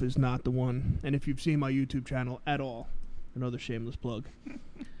 but golf is not the one. And if you've seen my YouTube channel at all, another shameless plug,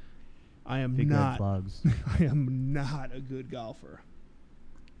 I am Big red not flags. I am not a good golfer.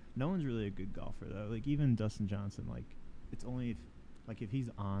 No one's really a good golfer, though. Like, even Dustin Johnson, like, it's only if he's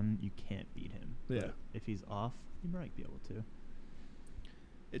on, you can't beat him. Yeah. But if he's off, you might be able to.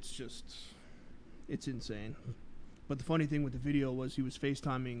 It's insane. But the funny thing with the video was he was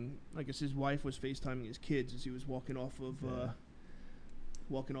FaceTiming, I guess his wife was FaceTiming his kids as he was walking off of the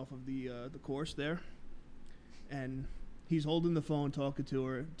course there. And he's holding the phone, talking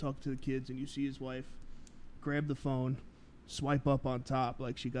to the kids, and you see his wife grab the phone, swipe up on top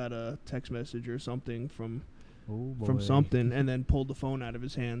like she got a text message or something from something, and then pulled the phone out of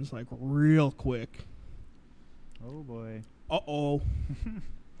his hands like real quick. Oh boy. Uh-oh.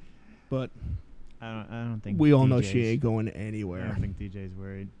 But I don't think we all know she DJ's ain't going I anywhere. don't think DJ's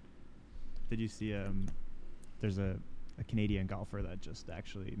worried. Did you see there's a Canadian golfer that just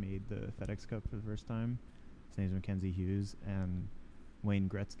actually made the FedEx Cup for the first time. His name's Mackenzie Hughes, and Wayne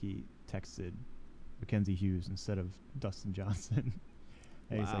Gretzky texted Mackenzie Hughes instead of Dustin Johnson.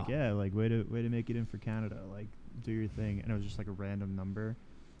 And he's like, Wow. yeah, like way to make it in for Canada, like do your thing. And it was just like a random number.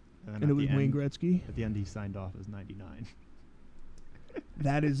 And, then And at it was the Wayne end, Gretzky. At the end, he signed off as 99.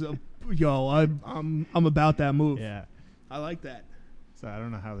 That is I'm about that move. Yeah. I like that. So I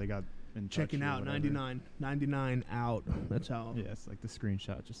don't know how they got in touch Checking or out whatever. 99 out. That's how. Yeah, it's like the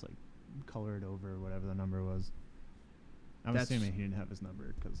screenshot just like colored over whatever the number was. I'm That's- assuming he didn't have his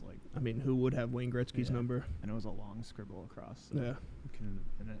number because, like, I mean, who would have Wayne Gretzky's Yeah. number? and it was a long scribble across. So Yeah. it couldn't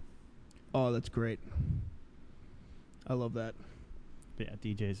have been it. Oh, that's great. I love that. But yeah,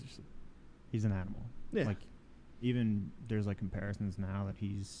 DJ's just, he's an animal. Yeah. Like, even there's like comparisons now that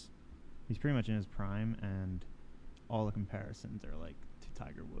he's pretty much in his prime, and all the comparisons are like to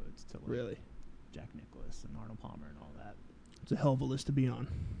Tiger Woods, to like Really. Jack Nicklaus and Arnold Palmer and all that. It's a hell of a list to be on.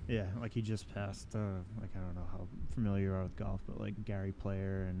 Yeah, like he just passed, like, I don't know how familiar you are with golf, but like Gary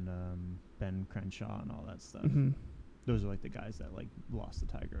Player and Ben Crenshaw and all that stuff. Mm-hmm. Those are like the guys that like lost to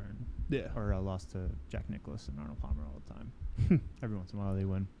Tiger and Yeah. or lost to Jack Nicklaus and Arnold Palmer all the time. Every once in a while they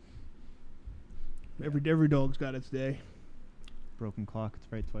win. Every dog's got its day. Broken clock,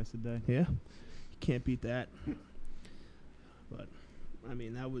 it's right twice a day. Yeah. You can't beat that. But, I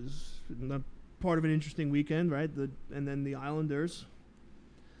mean, that was not part of an interesting weekend, right? And then the Islanders.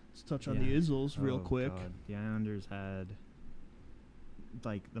 Let's touch on the Yeah. Izzles real Oh, quick. God. The Islanders had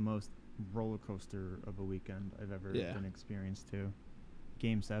like the most roller coaster of a weekend I've ever Yeah. been experienced to.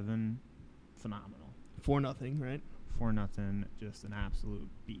 Game 7, phenomenal. 4-0, right? 4-0, just an absolute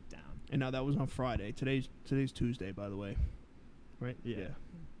beatdown. And now that was on Friday. Today's Tuesday, by the way. Right? Yeah.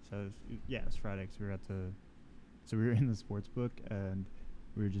 So it's Friday 'cause we were so we were in the sports book, and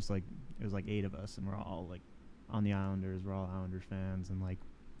we were just like, it was like 8 of us, and we're all like on the Islanders. We're all Islanders fans, and like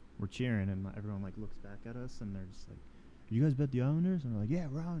we're cheering, and everyone like looks back at us, and they're just like, you guys bet the Islanders? And we're like, yeah,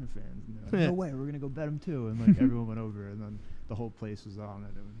 we're Islander fans. And they're like, no way, we're going to go bet them too. And like everyone went over, and then the whole place was on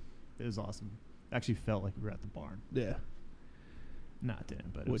it. It was awesome. It actually felt like we were at the barn. Yeah. No, it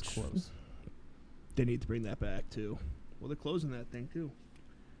didn't, but it was close. They need to bring that back too. Well, they're closing that thing too,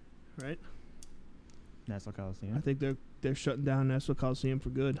 right? Nassau Coliseum. I think they're shutting down Nassau Coliseum for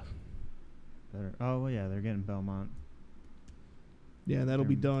good. Oh well, yeah, they're getting Belmont. Yeah, that'll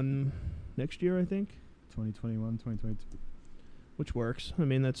be done next year, I think. 2021, 2022. Which works. I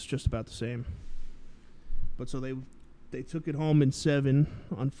mean, that's just about the same. But so they took it home in 7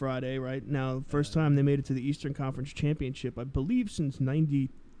 on Friday, right? Now, first time they made it to the Eastern Conference Championship, I believe, since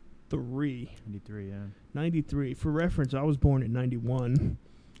 93. 93, yeah. 93. For reference, I was born in 91.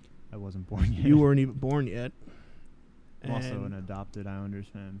 I wasn't born yet. You weren't even born yet. I'm also an adopted Islanders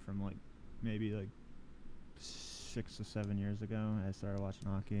fan from maybe 6 or 7 years ago. I started watching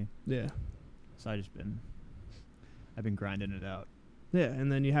hockey. Yeah. So I've been grinding it out. Yeah,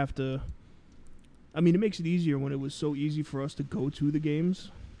 and then you have to. I mean, it makes it easier when it was so easy for us to go to the games.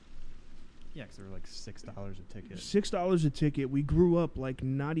 Yeah, because they were like $6 a ticket. $6 a ticket. We grew up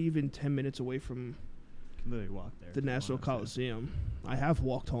not even 10 minutes away from You can literally walk there. the Nassau Coliseum. I have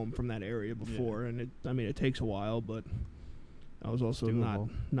walked home from that area before, and it takes a while, but I was also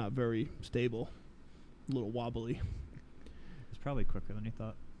not very stable, a little wobbly. It's probably quicker than you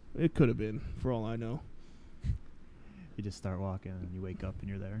thought. It could have been, for all I know. You just start walking, and you wake up, and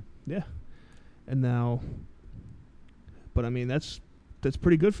you're there. Yeah. And now, but I mean, that's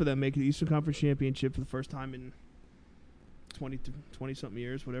pretty good for them, making the Eastern Conference Championship for the first time in 20-something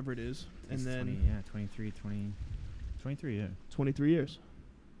years, whatever it is. And then 23, yeah. 23 years.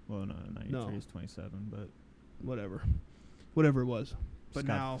 Well, no, 93 is 27, but whatever it was. But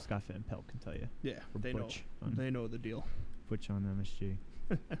now Scott Van Pelt can tell you. Yeah, they know the deal. Butch on MSG.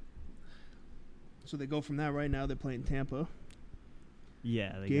 So they go from that right now. They're playing Tampa.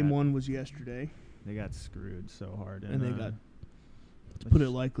 Yeah. Game 1 was yesterday. They got screwed so hard. And they got, to put it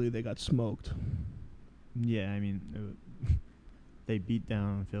lightly, they got smoked. Yeah, I mean, they beat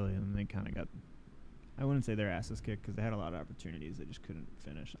down Philly, and they kind of got, I wouldn't say their asses kicked because they had a lot of opportunities. They just couldn't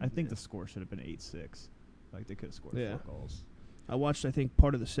finish. I think the score should have been 8-6. They could have scored 4 goals. I watched, I think,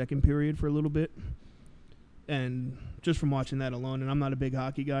 part of the second period for a little bit. And just from watching that alone, and I'm not a big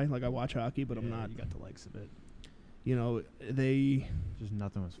hockey guy. I watch hockey, but I'm not. You got the likes of it. They just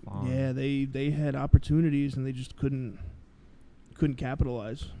nothing was falling. Yeah, they had opportunities and they just couldn't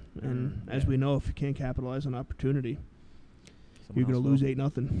capitalize. And as we know, if you can't capitalize on opportunity, you're going to lose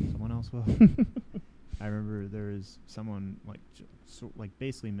 8-0. Someone else will. I remember there was someone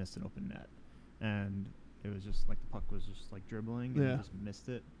basically missed an open net, and it was just the puck was just dribbling and just missed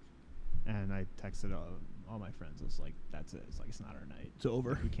it. And I texted all my friends. I was like, "That's it. It's not our night. It's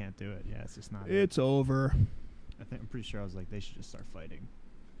over. We can't do it. Yeah, it's just not. It's over." I'm pretty sure I was like, they should just start fighting.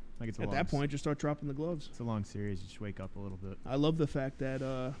 It's at that point, just start dropping the gloves. It's a long series. You just wake up a little bit. I love the fact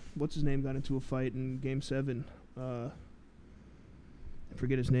that what's his name got into a fight in Game 7. I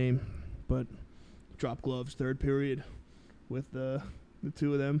forget his name, but drop gloves, third period, with the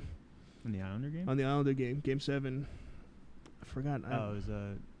two of them. In the Islander game? On the Islander game, Game 7. I forgot. It was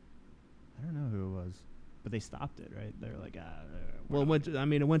I don't know who it was, but they stopped it, right? They were like, well, it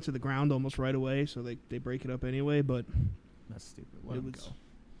went to the ground almost right away, so they break it up anyway. But that's stupid. Let them go.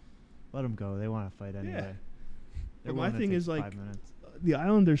 Let them go. They want to fight anyway. Yeah. But my thing is 5 minutes. The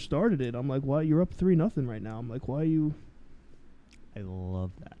Islanders started it. I'm like, why? You're up 3-0 right now. I'm like, why are you? I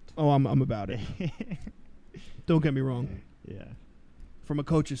love that. Oh, I'm about it. Don't get me wrong. Yeah. From a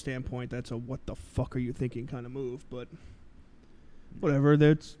coach's standpoint, that's a what the fuck are you thinking kind of move. But whatever.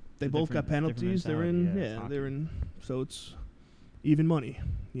 They both got penalties. They're in. Yeah, they're in. So it's even money.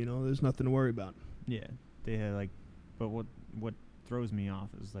 There's nothing to worry about. Yeah, they had but what throws me off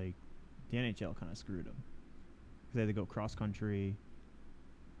is the NHL kind of screwed them. They had to go cross country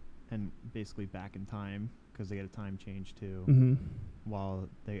and basically back in time because they get a time change too. Mm-hmm. While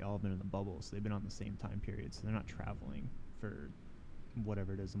they all been in the bubble, so they've been on the same time period, so they're not traveling for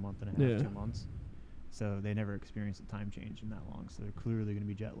whatever it is, a month and a half, 2 months. So they never experienced a time change in that long, so they're clearly going to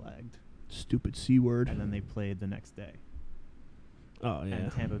be jet lagged. Stupid C word. And then they played the next day. Oh yeah.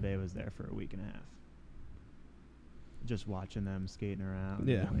 And Tampa Bay was there for a week and a half. Just watching them skating around.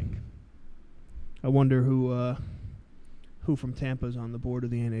 Yeah. I wonder who from Tampa's on the board of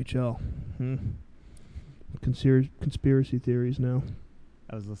the NHL. Conspiracy theories now.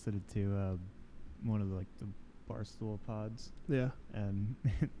 I was listening to one of the Barstool pods. Yeah. And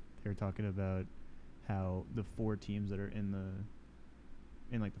they were talking about how the 4 teams that are in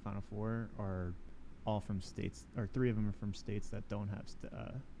the Final Four are all from states, or 3 of them are from states that don't have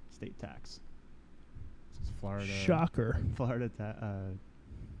state tax. It's Florida, Shocker. Florida,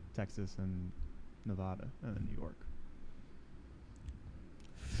 Texas, and Nevada, and then New York.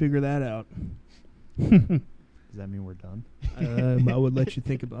 Figure that out. Does that mean we're done? I would let you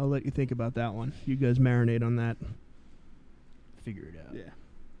think about. I'll let you think about that one. You guys marinate on that. Figure it out. Yeah.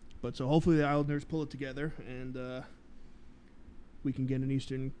 But so hopefully the Islanders pull it together and we can get an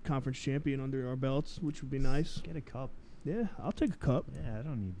Eastern Conference champion under our belts, which would be nice. Get a cup. Yeah, I'll take a cup. Yeah, I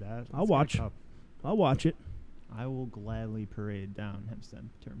don't need that. I'll Let's get a watch. cup. I'll watch it. I will gladly parade down Hempstead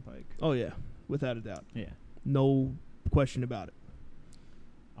Turnpike. Oh yeah, without a doubt. Yeah. No question about it.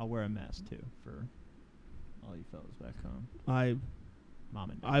 I'll wear a mask too for all you fellas back home. Mom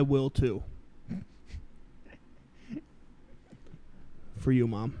and Dad. I will too. For you,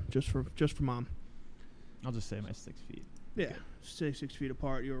 Mom. Just for Mom. I'll just say my 6 feet. Yeah, stay 6 feet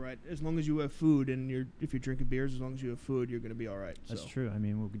apart. You're right. As long as you have food and if you're drinking beers, as long as you have food, you're gonna be all right. That's so. true. I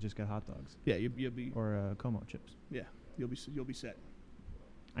mean, we could just get hot dogs. Yeah, you'll be Or Como chips. you'll be set.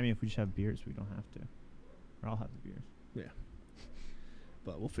 I mean, if we just have beers, we don't have to. Or I'll have the beers.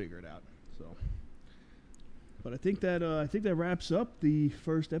 But we'll figure it out. So, but I think that wraps up the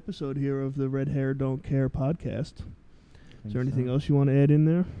first episode here of the Red Hair Don't Care podcast. Is there anything else you want to add in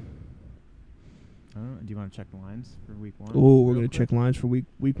there? I don't know. Do you want to check the lines for week 1? Oh, we're real gonna quick? check lines for week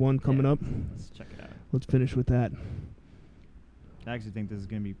 1 coming Yeah. up. Let's check it out. Let's finish with that. I actually think this is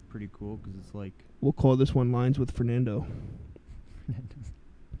going to be pretty cool because it's like... We'll call this one Lines with Fernando.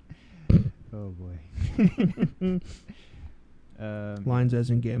 Oh, boy. Lines as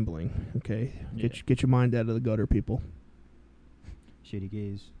in gambling. Okay, Yeah. get your mind out of the gutter, people. Shady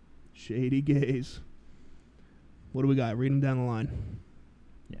gaze. Shady gaze. What do we got? Read them down the line.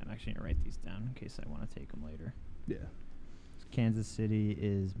 Yeah, I'm actually going to write these down in case I want to take them later. Yeah. Kansas City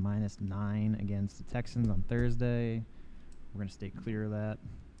is -9 against the Texans on Thursday. We're going to stay clear of that.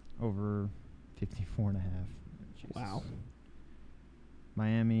 Over 54.5. Jesus. Wow.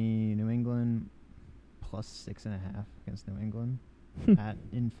 Miami, New England, +6.5 against New England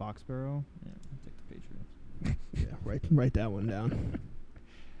in Foxborough. Yeah, I'll take the Patriots. Yeah, write that one down.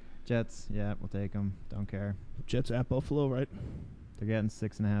 Jets, yeah, we'll take them. Don't care. Jets at Buffalo, right? They're getting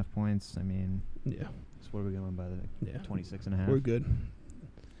 6.5 points. I mean, Yeah. so what are we going by? The 26.5. We're good.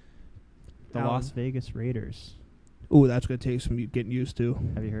 The Las Vegas Raiders. Oh, that's going to take some getting used to.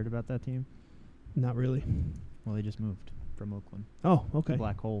 Have you heard about that team? Not really. Well, they just moved from Oakland. Oh, okay.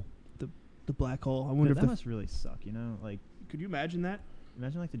 Black hole. The black hole. I wonder that if must really suck, you know? Like, could you imagine that?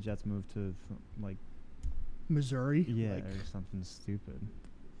 imagine like the Jets moved to like Missouri? yeah Like, or something stupid.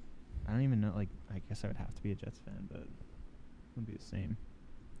 I don't even know. Like, I guess I would have to be a Jets fan, but it wouldn't be the same.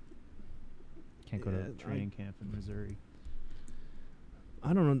 Can't go Yeah, to training camp in Missouri.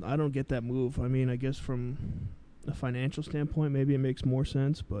 I don't know. I don't get that move. I mean, I guess from a financial standpoint, maybe it makes more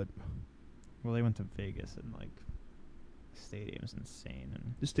sense, but Well, they went to Vegas and like the stadium's insane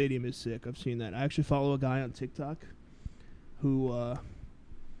and the stadium is sick. I've seen that. I actually follow a guy on TikTok who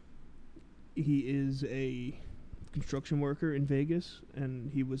he is a construction worker in Vegas, and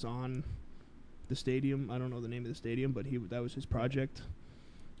he was on the stadium. I don't know the name of the stadium, but that was his project.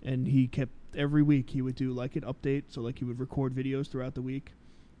 And he kept every week he would do like an update, so like he would record videos throughout the week,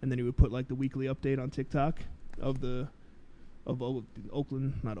 and then he would put like the weekly update on TikTok of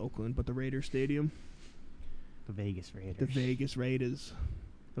Oakland, not Oakland, but the Raiders stadium, the Vegas Raiders. the Vegas Raiders.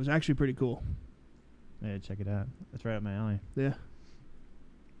 It was actually pretty cool. Yeah, check it out. That's right up my alley. Yeah.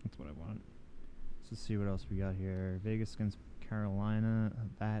 That's what I want. Let's see what else we got here. Vegas against Carolina.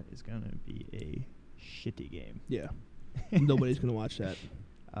 That is going to be a shitty game. Yeah. Nobody's going to watch that.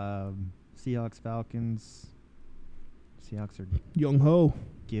 Seahawks, Falcons. Seahawks are Young Ho.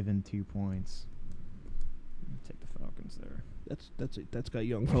 given 2 points. Take the Falcons there. That's got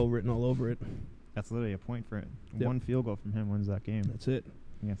Young Ho written all over it. That's literally a point for it. Yep. One field goal from him wins that game That's it.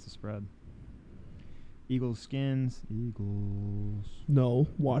 against the spread. Eagles, Skins. Eagles. No,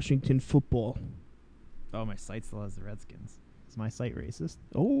 Washington football. Oh, my site still has the Redskins. Is my site racist?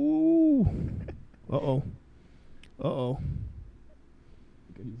 Oh. Uh-oh. Uh-oh.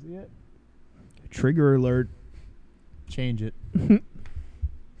 Could you see it? Trigger alert. Change it. I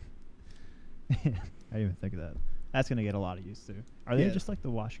didn't even think of that. That's going to get a lot of use to. Are they Yeah. just like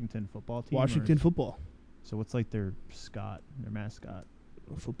the Washington football team? Washington football. So what's like their mascot?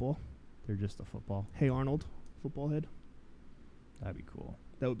 Football. They're just a football. Hey Arnold, football head. That'd be cool.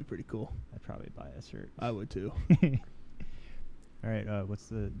 That would be pretty cool. I'd probably buy a shirt. I would too. All right. What's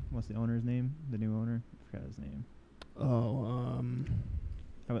the owner's name? The new owner? I forgot his name. Oh,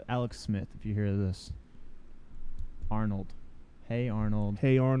 How about Alex Smith? If you hear this, Arnold. Hey Arnold.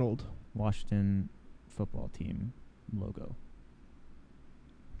 Hey Arnold. Washington football team logo.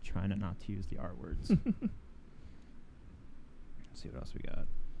 trying to not to use the R words. Let's see what else we got.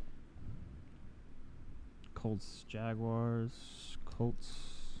 Colts, Jaguars. Colts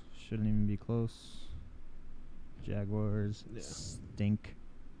shouldn't even be close. Jaguars stink.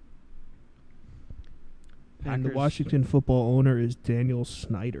 And the Packers- Washington football owner is Daniel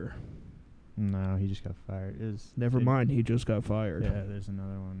Snyder. No, he just got fired. Never mind, he just got fired. Yeah, there's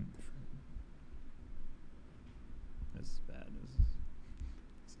another one. This is bad.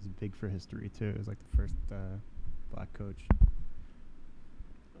 This is big for history too. It was like the first black coach.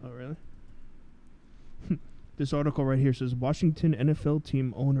 Oh, really? This article right here says Washington NFL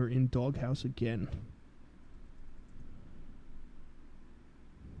team owner in doghouse again.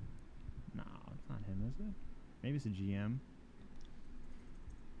 No, it's not him, is it? Maybe it's a GM.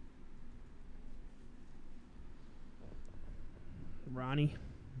 Ronnie?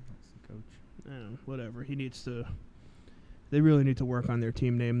 That's the coach. Whatever. He needs to... They really need to work on their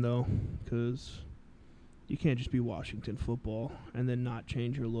team name, though, because you can't just be Washington football and then not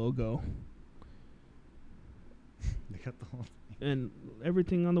change your logo. They got the whole thing. And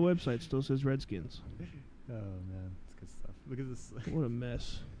everything on the website still says Redskins. Oh man, it's good stuff. Look at this. What a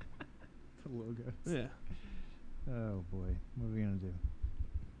mess. The logos. Yeah. Oh boy, what are we gonna do?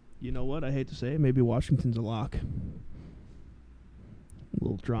 You know what? I hate to say it. Maybe Washington's a lock. A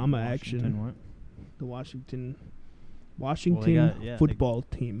little drama action. Washington, what? The Washington got- football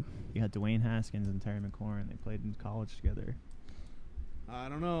team. You got Dwayne Haskins and Terry McLaurin. They played in college together. I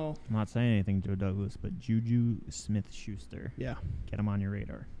don't know. I'm not saying anything, Joe Douglas, but Juju Smith-Schuster. Yeah, Get him on your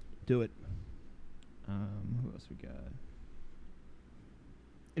radar. do it. Who else we got?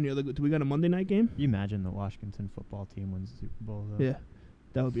 Any other? Do we got a Monday night game? You imagine the Washington football team wins the Super Bowl, though. Yeah,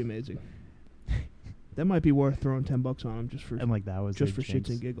 that would be amazing. That might be worth throwing $10 on them just for And like that was just their for shits jinx.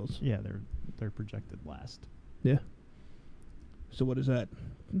 and giggles. Yeah, they're projected last. Yeah. So what is that?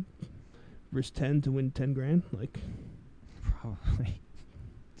 Risk 10 to win 10 grand? Like, Probably.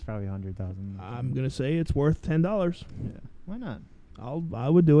 It's probably 100,000. I'm gonna say it's worth $10. Yeah. Why not? I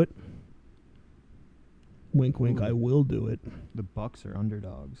would do it. Wink, wink. Ooh. I will do it. The Bucks are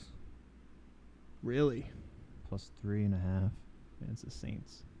underdogs. Really? Plus 3.5 against the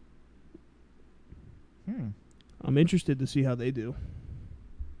Saints. I'm interested to see how they do.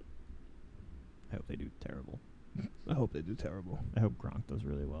 I hope they do terrible. I hope they do terrible. I hope Gronk does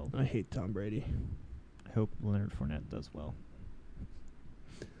really well. I hate Tom Brady. I hope Leonard Fournette does well.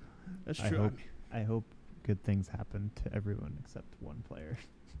 That's I true. hope I hope good things happen to everyone except one player.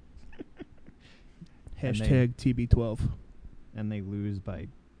 And Hashtag TB12. And they lose by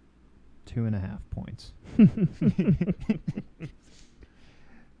 2.5 points.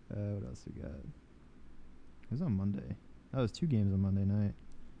 What else we got? It was on Monday. That was 2 games on Monday night.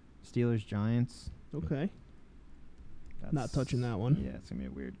 Steelers Giants. Okay. That's Not touching that one. Yeah, it's gonna be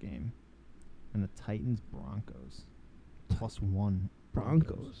a weird game. And the Titans Broncos. +1.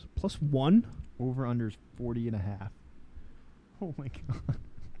 Broncos. +1? Over unders 40.5. Oh my god.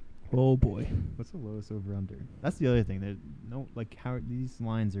 Oh, boy. What's the lowest over under? That's the other thing. There's no how these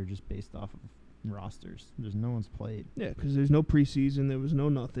lines are just based off of rosters. There's no one's played. Yeah, because there's no preseason. There was no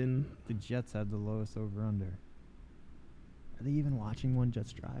nothing. The Jets had the lowest over under. Are they even watching one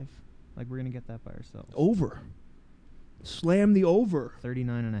Jets drive? Like we're gonna get that by ourselves. Over. Slam the over.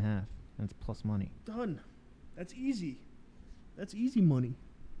 39.5, and it's plus money. Done. That's easy. That's easy money.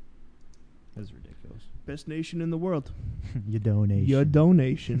 That's ridiculous. Best nation in the world. Your donation. Your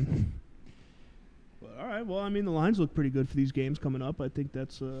donation. Well, all right. Well, I mean, the lines look pretty good for these games coming up. I think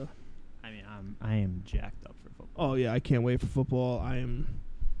that's. I mean, I am jacked up for football. Oh yeah, I can't wait for football. I am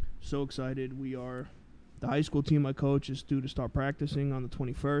so excited. We are the high school team I coach is due to start practicing on the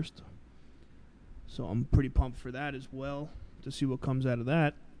 21st. So I'm pretty pumped for that as well to see what comes out of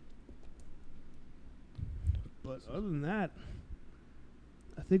that. But other than that,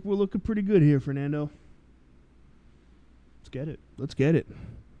 I think we're looking pretty good here, Fernando. Let's get it. Let's get it.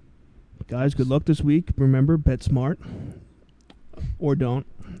 Guys, good luck this week. Remember, bet smart. Or don't.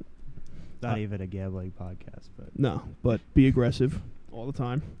 Not even a gambling podcast, but No, but be aggressive all the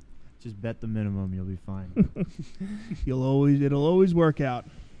time. just bet the minimum. You'll be fine. It'll always work out.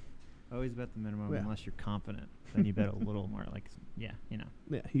 Always bet the minimum Yeah. unless you're confident. Then you bet a little more. Like, yeah, you know.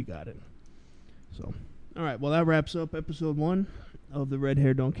 Yeah, you got it. So, all right. Well, that wraps up episode 1 of the Red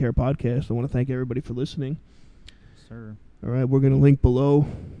Hair Don't Care podcast. I want to thank everybody for listening. Sir. All right, we're going to link below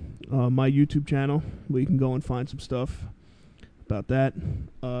my YouTube channel where you can go and find some stuff about that.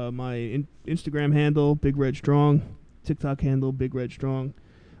 My Instagram handle, Big Red Strong. TikTok handle, Big Red Strong.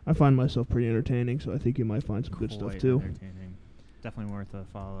 I find myself pretty entertaining, so I think you might find some good stuff Quite too. entertaining. Definitely worth a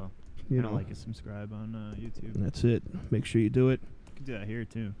follow. You And know, like and subscribe on YouTube. that's it. Make sure you do it. could do that here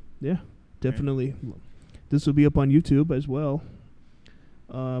too. Yeah, definitely. This will be up on YouTube as well.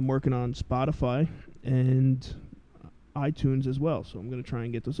 I'm working on Spotify and iTunes as well, so I'm going to try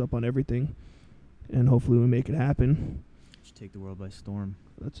and get this up on everything, and hopefully we make it happen. Just take the world by storm.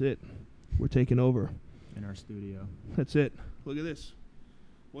 That's it. We're taking over. In our studio. That's it. Look at this.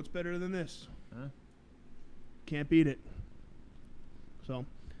 What's better than this? Huh? Can't beat it. So,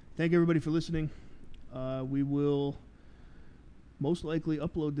 thank everybody for listening. We will most likely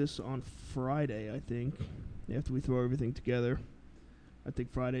upload this on Friday, I think, after we throw everything together. I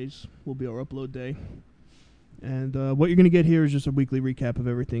think Fridays will be our upload day. And what you're going to get here is just a weekly recap of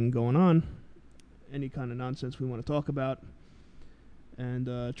everything going on, any kind of nonsense we want to talk about,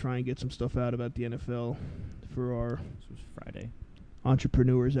 and try and get some stuff out about the NFL for our This was Friday.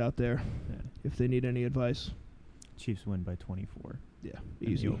 entrepreneurs out there, Yeah. if they need any advice. Chiefs win by 24. Yeah, And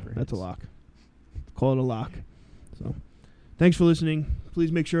easy. the over That's a hits. lock. Call it a lock. So, thanks for listening.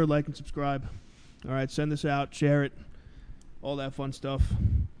 Please make sure to like and subscribe. All right, send this out, share it, all that fun stuff.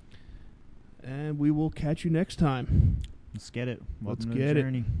 And we will catch you next time. Let's get it. Let's Welcome to get the it.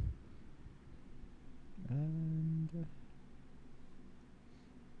 journey.